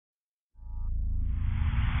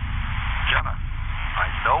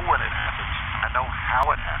know when it happens. I know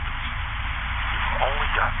how it happens. We've only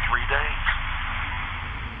got 3 days.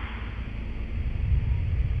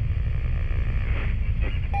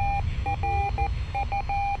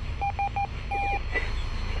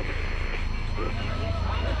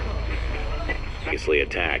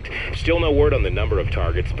 Attacked. Still no word on the number of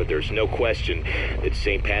targets, but there's no question that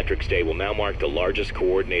St. Patrick's Day will now mark the largest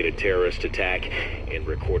coordinated terrorist attack in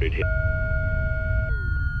recorded history.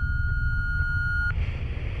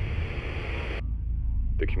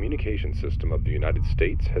 The communication system of the United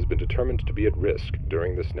States has been determined to be at risk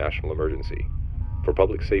during this national emergency. For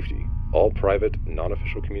public safety, all private,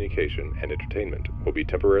 non-official communication and entertainment will be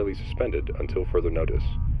temporarily suspended until further notice.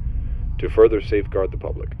 To further safeguard the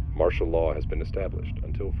public, martial law has been established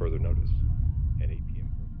until further notice. An 8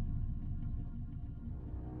 p.m.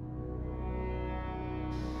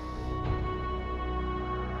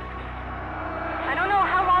 I don't know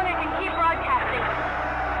how long I can keep broadcasting.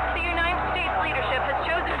 The United States leadership has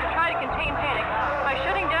chosen to try to contain panic by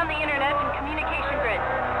shutting down the internet and communication grids.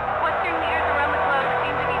 Western leaders around the globe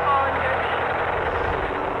seem to be falling to their knees.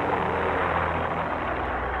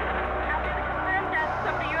 After the confirmed deaths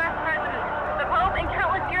of the U.S. President, the Pope, and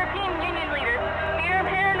countless European Union leaders, fear and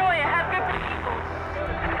paranoia have gripped the people.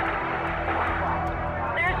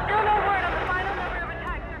 There is still no word on the final number of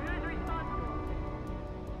attacks or who is responsible.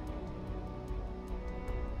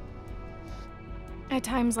 At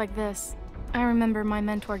times like this, I remember my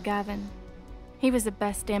mentor Gavin. He was the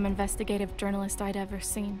best damn investigative journalist I'd ever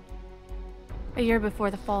seen. A year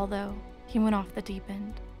before the fall, though, he went off the deep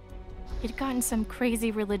end. He'd gotten some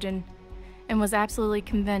crazy religion and was absolutely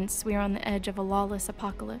convinced we were on the edge of a lawless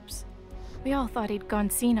apocalypse. We all thought he'd gone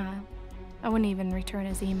senile. I wouldn't even return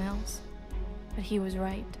his emails. But he was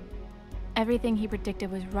right. Everything he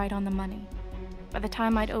predicted was right on the money. By the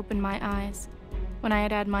time I'd opened my eyes, when I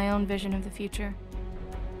had had my own vision of the future,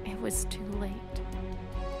 it was too late.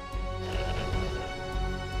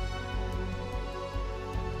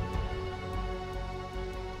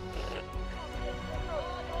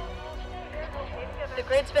 The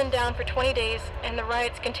grid's been down for 20 days, and the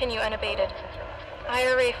riots continue unabated.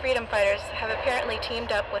 IRA freedom fighters have apparently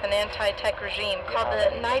teamed up with an anti-tech regime called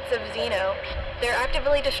the Knights of Xeno. They're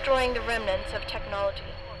actively destroying the remnants of technology.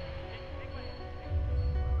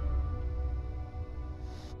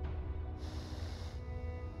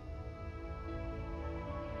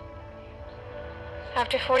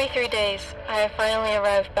 After 43 days, I have finally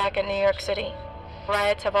arrived back in New York City.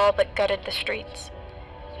 Riots have all but gutted the streets.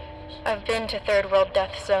 I've been to third world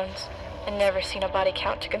death zones and never seen a body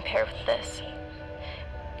count to compare with this.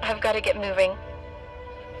 I've got to get moving.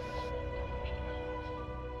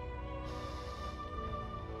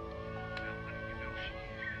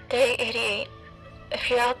 Day 88. If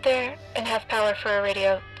you're out there and have power for a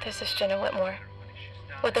radio, this is Jenna Whitmore.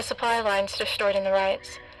 With the supply lines destroyed in the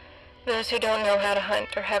riots, those who don't know how to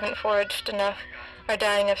hunt or haven't foraged enough are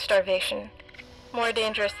dying of starvation. More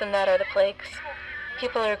dangerous than that are the plagues.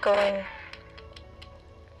 People are going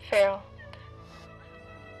feral.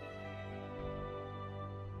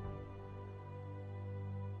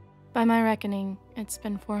 By my reckoning, it's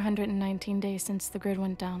been 419 days since the grid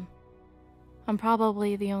went down. I'm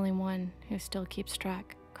probably the only one who still keeps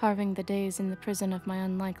track, carving the days in the prison of my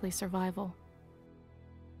unlikely survival.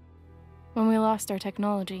 When we lost our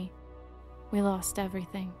technology, we lost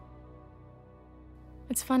everything.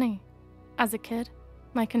 It's funny. As a kid,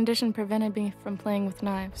 my condition prevented me from playing with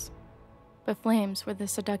knives, but flames were the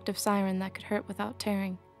seductive siren that could hurt without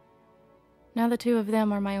tearing. Now the two of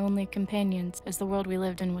them are my only companions as the world we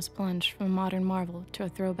lived in was plunged from a modern marvel to a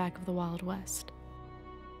throwback of the Wild West.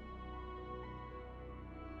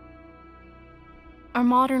 Our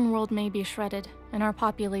modern world may be shredded and our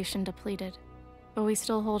population depleted, but we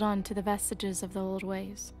still hold on to the vestiges of the old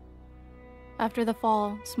ways. After the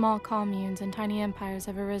fall, small communes and tiny empires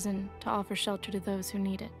have arisen to offer shelter to those who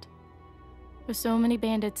need it. With so many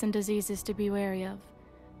bandits and diseases to be wary of,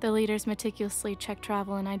 the leaders meticulously check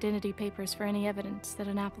travel and identity papers for any evidence that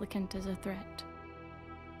an applicant is a threat.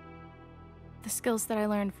 The skills that I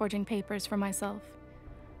learned forging papers for myself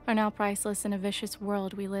are now priceless in a vicious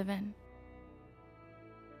world we live in.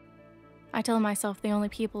 I tell myself the only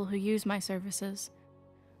people who use my services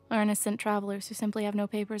are innocent travelers who simply have no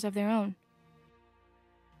papers of their own.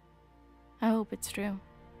 I hope it's true,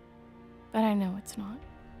 but I know it's not.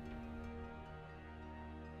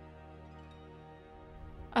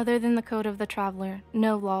 Other than the code of the traveler,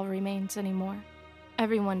 no law remains anymore.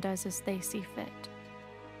 Everyone does as they see fit.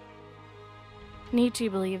 Nietzsche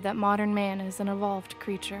believed that modern man is an evolved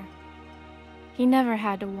creature. He never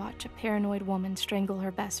had to watch a paranoid woman strangle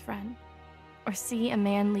her best friend, or see a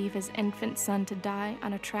man leave his infant son to die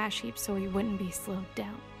on a trash heap so he wouldn't be slowed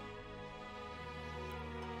down.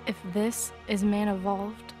 If this is man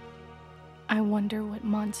evolved, I wonder what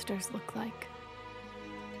monsters look like.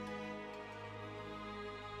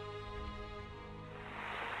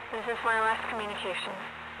 This is my last communication.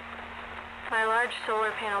 My large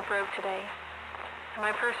solar panel broke today, and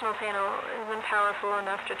my personal panel isn't powerful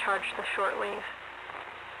enough to charge the shortwave.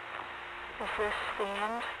 Is this the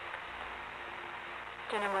end?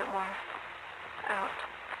 Jenna Whitmore, out.